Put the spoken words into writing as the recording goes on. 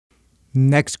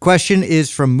Next question is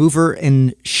from Mover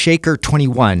and Shaker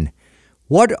 21.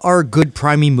 What are good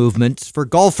priming movements for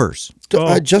golfers?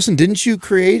 Justin, didn't you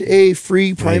create a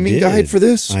free priming guide for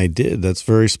this? I did. That's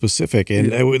very specific.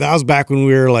 And that was back when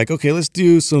we were like, okay, let's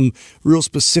do some real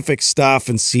specific stuff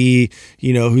and see,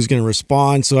 who's going to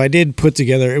respond. So I did put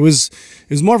together, it was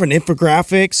more of an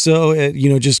infographic. So,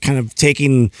 just kind of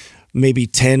taking maybe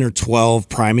 10 or 12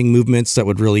 priming movements that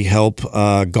would really help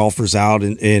golfers out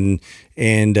and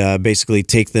basically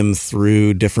take them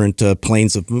through different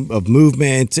planes of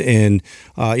movement. And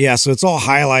so it's all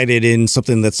highlighted in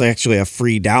something that's actually a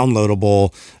free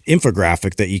downloadable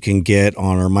infographic that you can get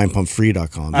on our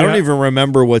mindpumpfree.com. I don't even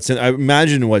remember what's in. I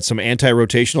imagine some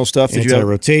anti-rotational stuff.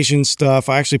 Anti-rotation stuff.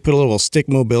 I actually put a little stick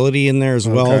mobility in there as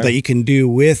well that you can do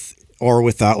with or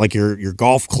without, like your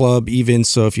golf club even.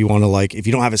 So if you want to, if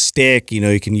you don't have a stick,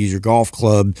 you can use your golf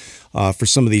club for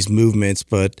some of these movements.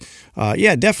 But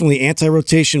definitely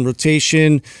anti-rotation,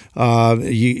 rotation.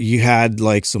 You had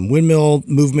some windmill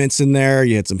movements in there.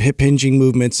 You had some hip hinging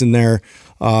movements in there.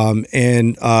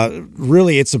 And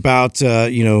really it's about,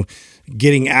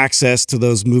 getting access to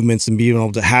those movements and being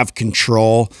able to have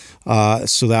control,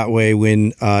 so that way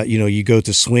when you go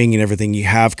to swing and everything, you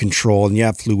have control and you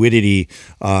have fluidity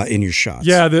in your shots.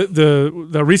 Yeah,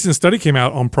 the recent study came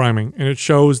out on priming, and it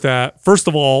shows that, first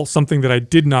of all, something that I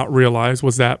did not realize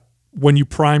was that when you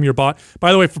prime your body,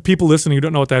 by the way, for people listening who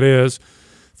don't know what that is,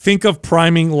 think of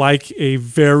priming like a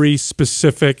very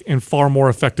specific and far more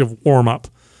effective warm-up.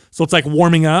 So it's like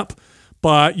warming up,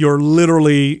 but you're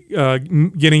literally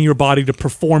getting your body to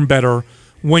perform better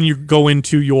when you go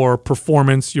into your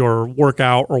performance, your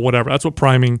workout, or whatever. That's what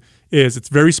priming is. It's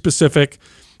very specific,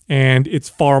 and it's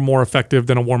far more effective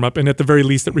than a warm-up. And at the very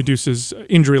least, it reduces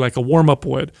injury like a warm-up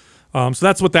would. So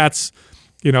that's what that's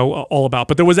all about.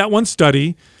 But there was that one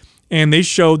study, and they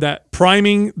showed that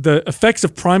the effects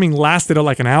of priming lasted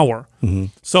like an hour. Mm-hmm.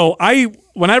 So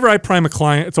whenever I prime a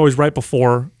client, it's always right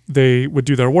before they would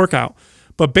do their workout.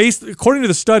 But according to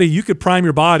the study, you could prime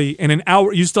your body in an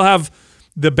hour. You still have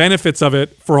the benefits of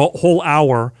it for a whole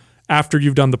hour after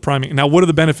you've done the priming. Now, what are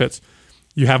the benefits?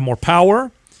 You have more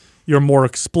power, you're more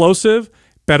explosive,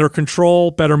 better control,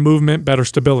 better movement, better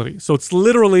stability. So it's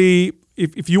literally,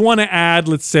 if you want to add,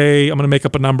 let's say, I'm going to make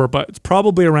up a number, but it's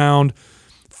probably around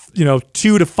 2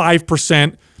 to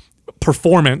 5%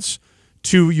 performance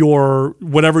to your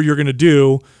whatever you're going to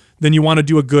do, then you want to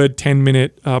do a good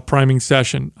 10-minute priming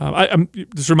session.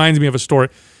 This reminds me of a story.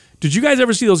 Did you guys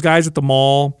ever see those guys at the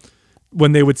mall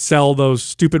when they would sell those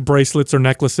stupid bracelets or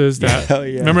necklaces? That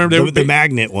remember the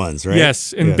magnet ones, right?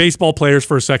 Yes, and baseball players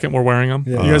for a second were wearing them.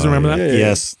 Yeah. You guys remember that? Yeah.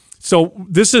 Yes. So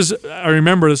I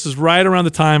remember this is right around the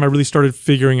time I really started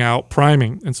figuring out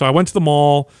priming. And so I went to the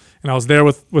mall, and I was there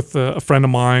with a friend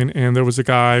of mine, and there was a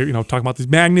guy talking about these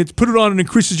magnets. Put it on, and it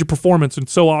increases your performance, and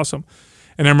it's so awesome.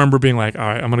 And I remember being like, all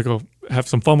right, I'm going to go have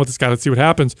some fun with this guy. Let's see what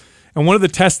happens. And one of the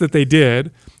tests that they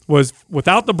did was,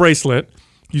 without the bracelet,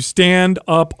 you stand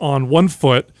up on one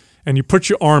foot and you put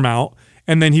your arm out,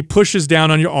 and then he pushes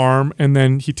down on your arm, and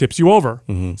then he tips you over.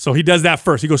 Mm-hmm. So he does that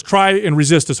first. He goes, try and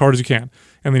resist as hard as you can.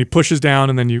 And then he pushes down,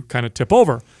 and then you kind of tip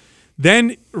over.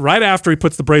 Then right after, he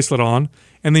puts the bracelet on,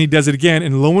 and then he does it again.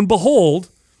 And lo and behold,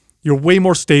 you're way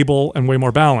more stable and way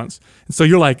more balanced. And so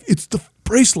you're like, it's the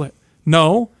bracelet.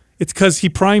 No. It's because he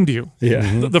primed you.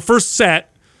 Yeah. The first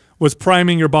set was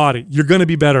priming your body. You're going to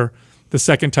be better the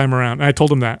second time around. And I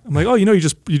told him that. I'm like, oh, you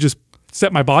just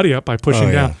set my body up by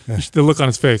pushing down. The look on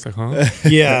his face, like, huh?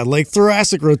 Yeah,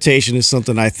 thoracic rotation is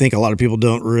something I think a lot of people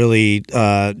don't really,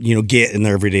 get in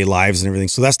their everyday lives and everything.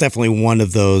 So that's definitely one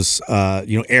of those,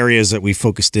 areas that we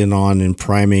focused in on in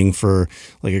priming for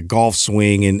like a golf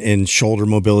swing and shoulder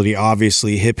mobility,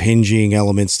 obviously hip hinging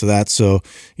elements to that. So,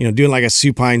 doing like a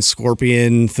supine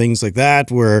scorpion, things like that,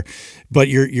 but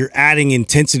you're adding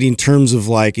intensity in terms of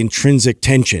like intrinsic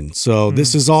tension. So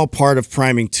this is all part of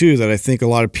priming too, that I think a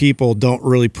lot of people don't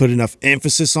really put enough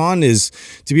emphasis on, is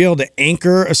to be able to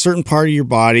anchor a certain part of your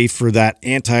body for that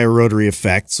anti-rotary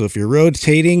effect. So if you're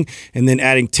rotating and then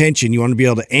adding tension, you want to be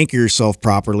able to anchor yourself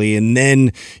properly, and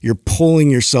then you're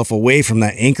pulling yourself away from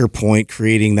that anchor point,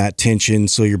 creating that tension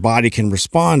so your body can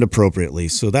respond appropriately.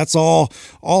 So that's all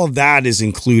of that is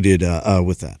included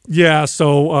with that. Yeah,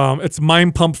 so it's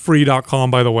mindpumpfree.com,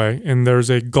 by the way, and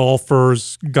there's a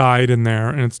golfer's guide in there,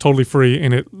 and it's totally free,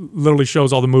 and it literally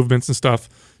shows all the movements and stuff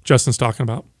Justin's talking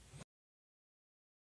about.